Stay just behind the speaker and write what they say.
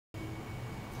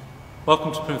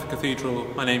Welcome to Plymouth Cathedral.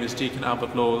 My name is Deacon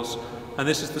Laws, and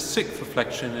this is the 6th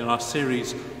reflection in our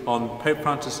series on Pope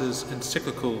Francis's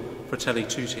encyclical Fratelli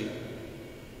Tutti.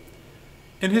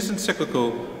 In his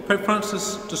encyclical, Pope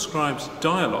Francis describes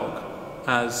dialogue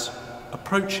as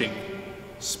approaching,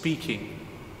 speaking,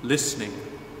 listening,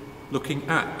 looking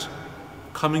at,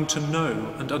 coming to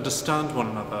know and understand one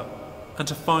another, and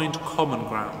to find common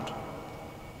ground.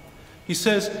 He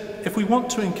says, if we want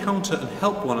to encounter and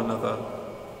help one another,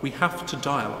 we have to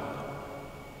dialogue.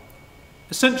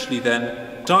 Essentially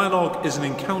then, dialogue is an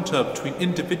encounter between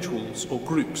individuals or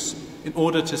groups in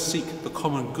order to seek the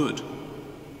common good,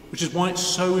 which is why it's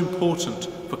so important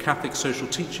for Catholic social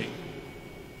teaching.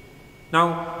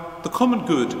 Now, the common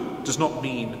good does not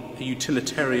mean a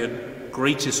utilitarian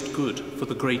greatest good for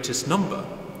the greatest number,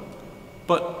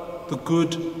 but the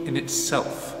good in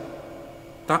itself,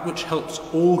 that which helps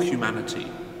all humanity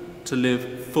to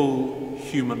live full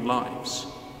human lives.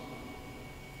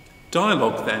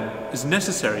 Dialogue, then, is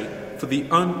necessary for the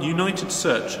united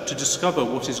search to discover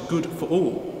what is good for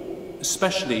all,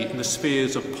 especially in the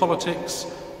spheres of politics,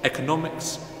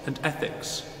 economics, and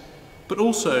ethics, but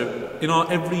also in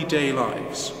our everyday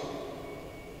lives.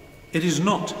 It is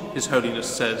not, His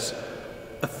Holiness says,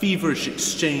 a feverish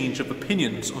exchange of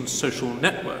opinions on social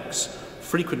networks,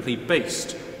 frequently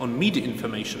based on media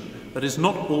information that is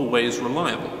not always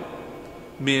reliable,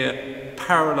 mere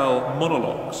parallel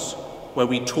monologues where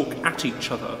we talk at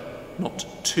each other, not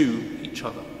to each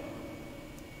other.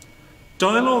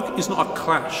 Dialogue is not a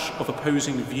clash of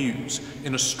opposing views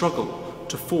in a struggle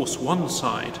to force one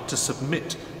side to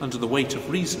submit under the weight of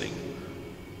reasoning,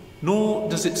 nor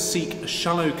does it seek a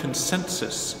shallow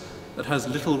consensus that has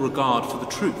little regard for the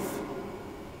truth.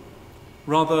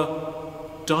 Rather,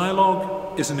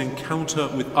 dialogue is an encounter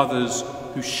with others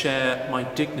who share my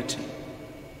dignity,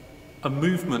 a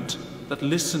movement that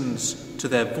listens to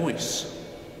their voice,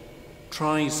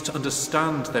 tries to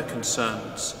understand their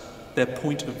concerns, their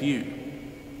point of view.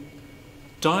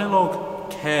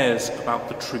 Dialogue cares about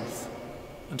the truth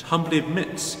and humbly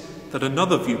admits that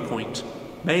another viewpoint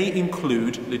may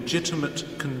include legitimate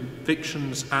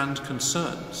convictions and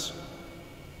concerns.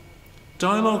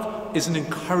 Dialogue is an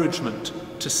encouragement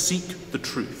to seek the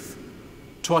truth,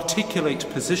 to articulate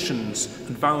positions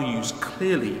and values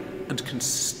clearly and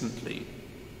consistently,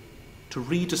 to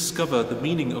rediscover the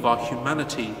meaning of our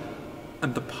humanity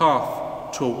and the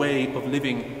path to a way of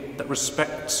living that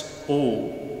respects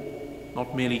all,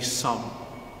 not merely some.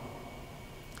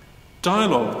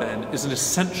 Dialogue, then, is an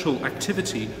essential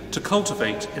activity to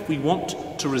cultivate if we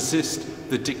want to resist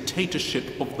the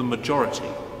dictatorship of the majority.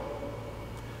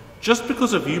 Just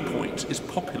because a viewpoint is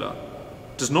popular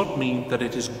does not mean that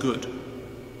it is good.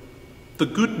 The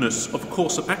goodness of a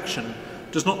course of action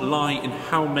does not lie in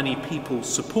how many people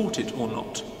support it or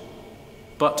not,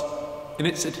 but in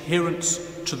its adherence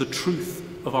to the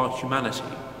truth of our humanity.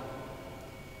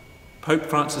 Pope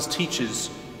Francis teaches,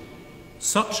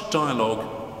 such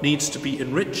dialogue needs to be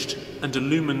enriched and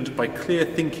illumined by clear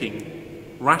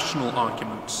thinking, rational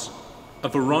arguments, a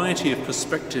variety of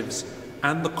perspectives,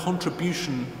 and the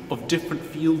contribution of different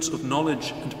fields of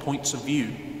knowledge and points of view.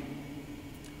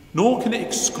 Nor can it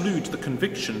exclude the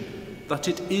conviction that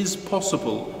it is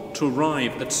possible to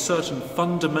arrive at certain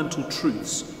fundamental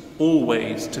truths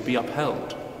always to be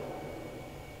upheld.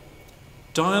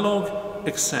 Dialogue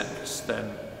accepts,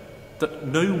 then, that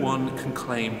no one can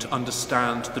claim to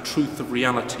understand the truth of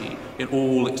reality in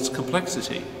all its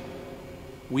complexity.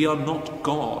 We are not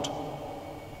God.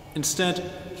 Instead,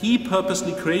 He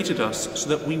purposely created us so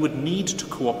that we would need to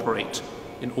cooperate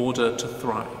in order to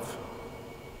thrive.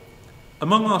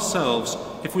 Among ourselves,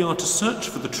 if we are to search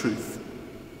for the truth,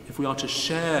 if we are to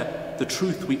share the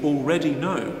truth we already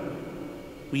know,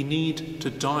 we need to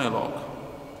dialogue,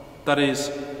 that is,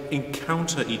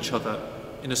 encounter each other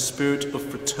in a spirit of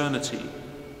fraternity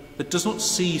that does not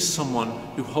see someone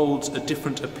who holds a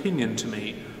different opinion to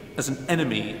me as an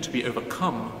enemy to be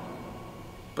overcome,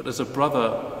 but as a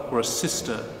brother or a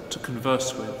sister to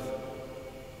converse with.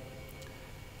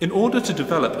 In order to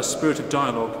develop a spirit of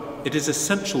dialogue, it is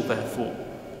essential, therefore,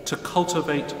 to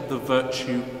cultivate the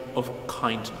virtue of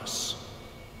kindness.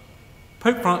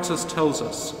 Pope Francis tells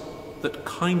us that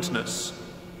kindness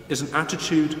is an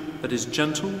attitude that is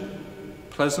gentle,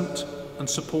 pleasant, and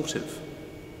supportive,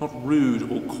 not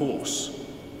rude or coarse.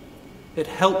 It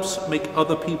helps make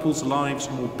other people's lives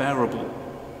more bearable,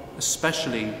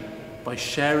 especially by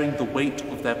sharing the weight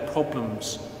of their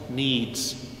problems,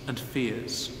 needs, and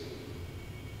fears.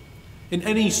 In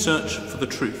any search for the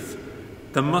truth,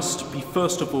 there must be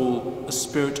first of all a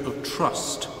spirit of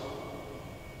trust,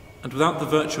 and without the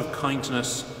virtue of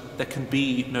kindness there can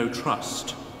be no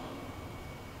trust.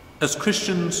 As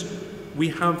Christians, we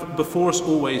have before us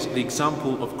always the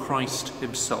example of Christ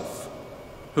himself,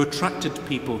 who attracted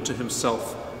people to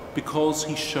himself because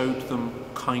he showed them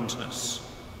kindness.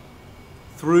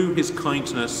 Through his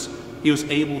kindness, he was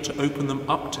able to open them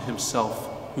up to himself,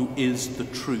 who is the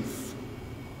truth.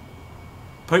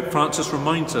 Pope Francis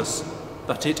reminds us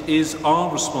that it is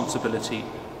our responsibility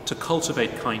to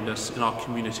cultivate kindness in our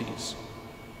communities,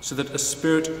 so that a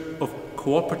spirit of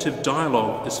cooperative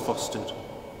dialogue is fostered,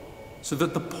 so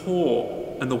that the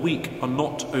poor and the weak are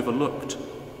not overlooked,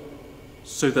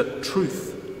 so that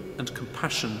truth and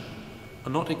compassion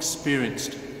are not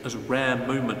experienced as rare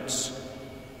moments,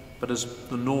 but as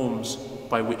the norms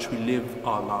by which we live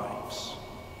our lives.